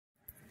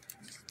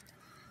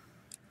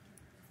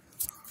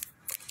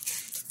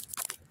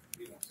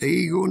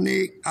Eagle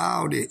Nick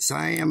Audits.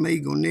 I am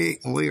Eagle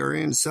Nick, and we are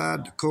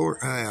inside the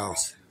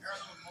courthouse.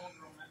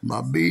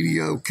 My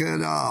video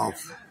cut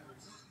off.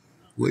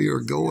 We are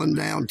going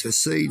down to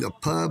see the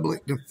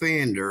public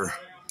defender.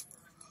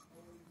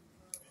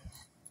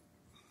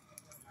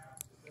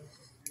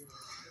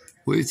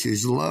 Which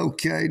is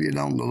located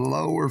on the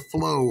lower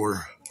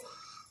floor.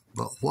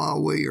 But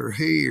while we are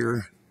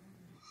here,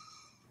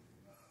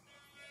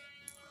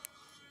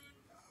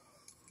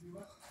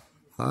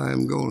 I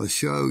am going to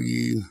show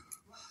you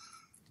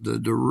the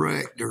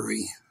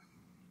directory.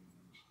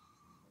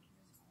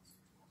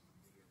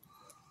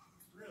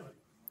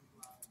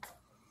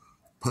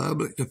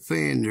 Public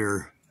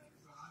defender,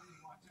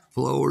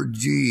 floor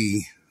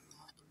G.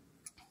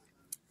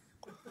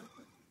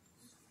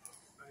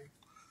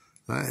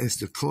 That is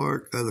the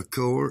clerk of the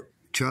court,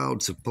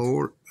 child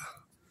support.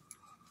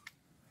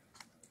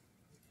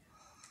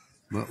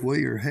 But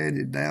we are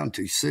headed down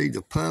to see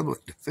the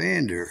public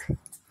defender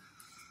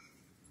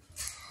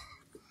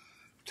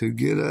to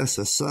get us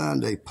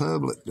assigned a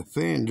public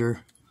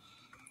defender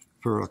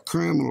for a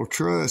criminal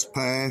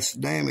trespass,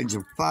 damage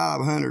of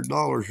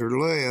 $500 or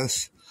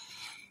less,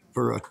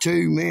 for a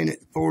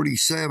 2-minute,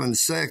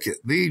 47-second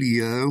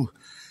video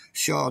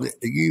shot at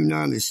the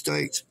United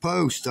States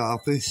Post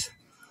Office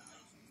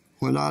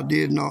when I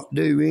did not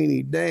do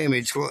any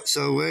damage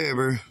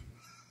whatsoever.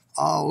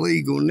 All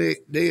Eagle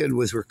Nick did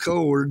was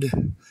record,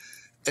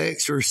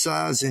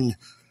 exercising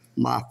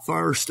my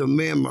First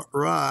Amendment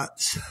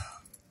rights.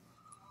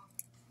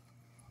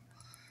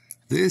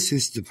 This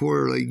is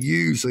where they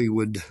usually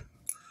would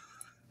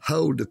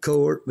hold the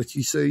court, but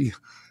you see,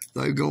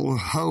 they're going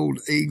to hold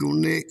Eagle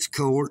Nick's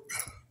court.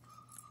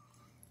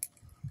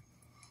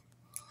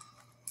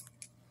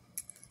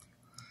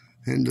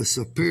 In the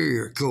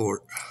Superior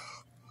Court.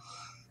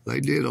 They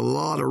did a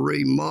lot of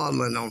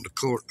remodeling on the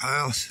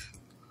courthouse.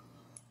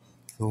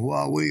 So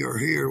while we are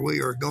here, we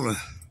are going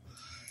to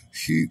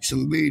shoot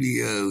some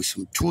videos,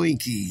 some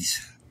Twinkies,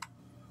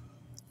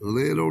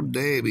 Little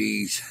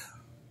Debbie's.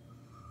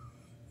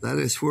 That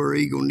is where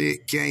Eagle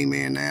Nick came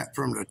in at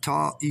from the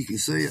top. You can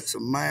see it's a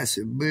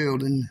massive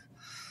building,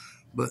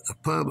 but the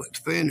public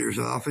defender's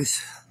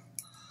office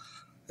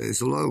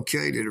is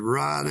located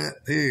right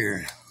up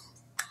here.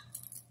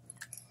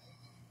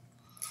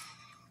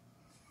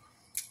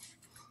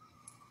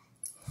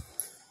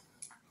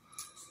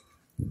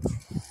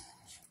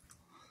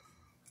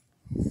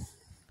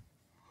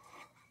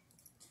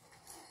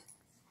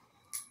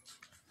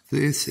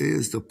 This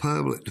is the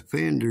public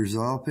defender's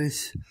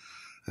office,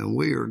 and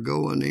we are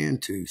going in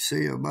to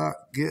see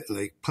about getting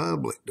a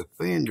public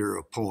defender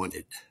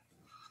appointed.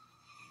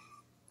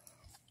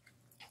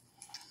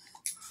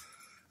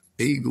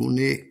 Eagle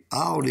Nick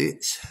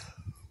Audits.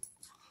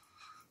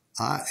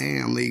 I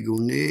am Eagle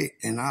Nick,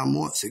 and I'm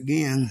once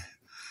again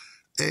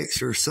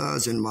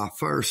exercising my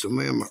First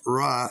Amendment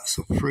rights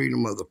of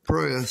freedom of the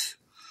press,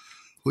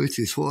 which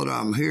is what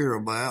I'm here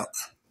about,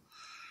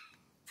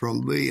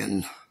 from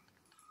being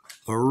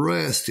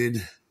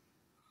arrested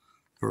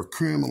for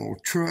criminal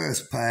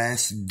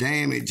trespass,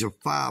 damage of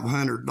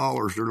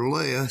 $500 or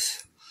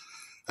less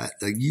at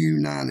the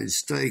United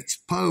States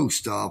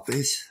Post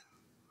Office,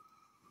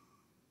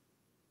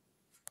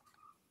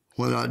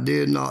 when I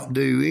did not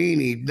do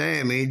any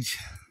damage.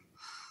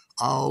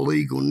 All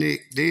Eagle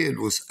Nick did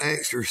was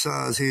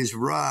exercise his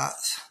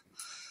rights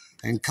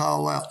and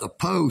call out the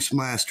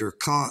postmaster,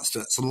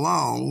 Constance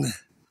Long,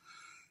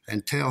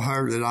 and tell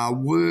her that I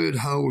would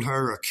hold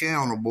her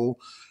accountable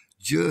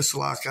just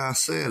like I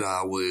said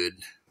I would.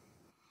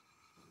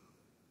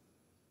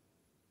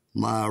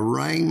 My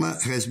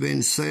arraignment has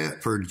been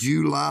set for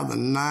July the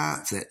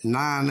 9th at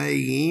 9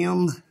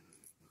 a.m.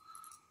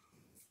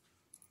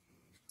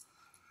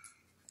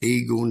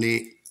 Eagle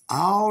Nick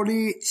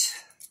Audits.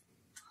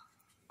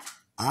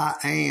 I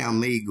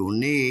am Eagle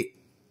Nick,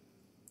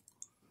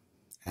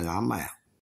 and I'm out.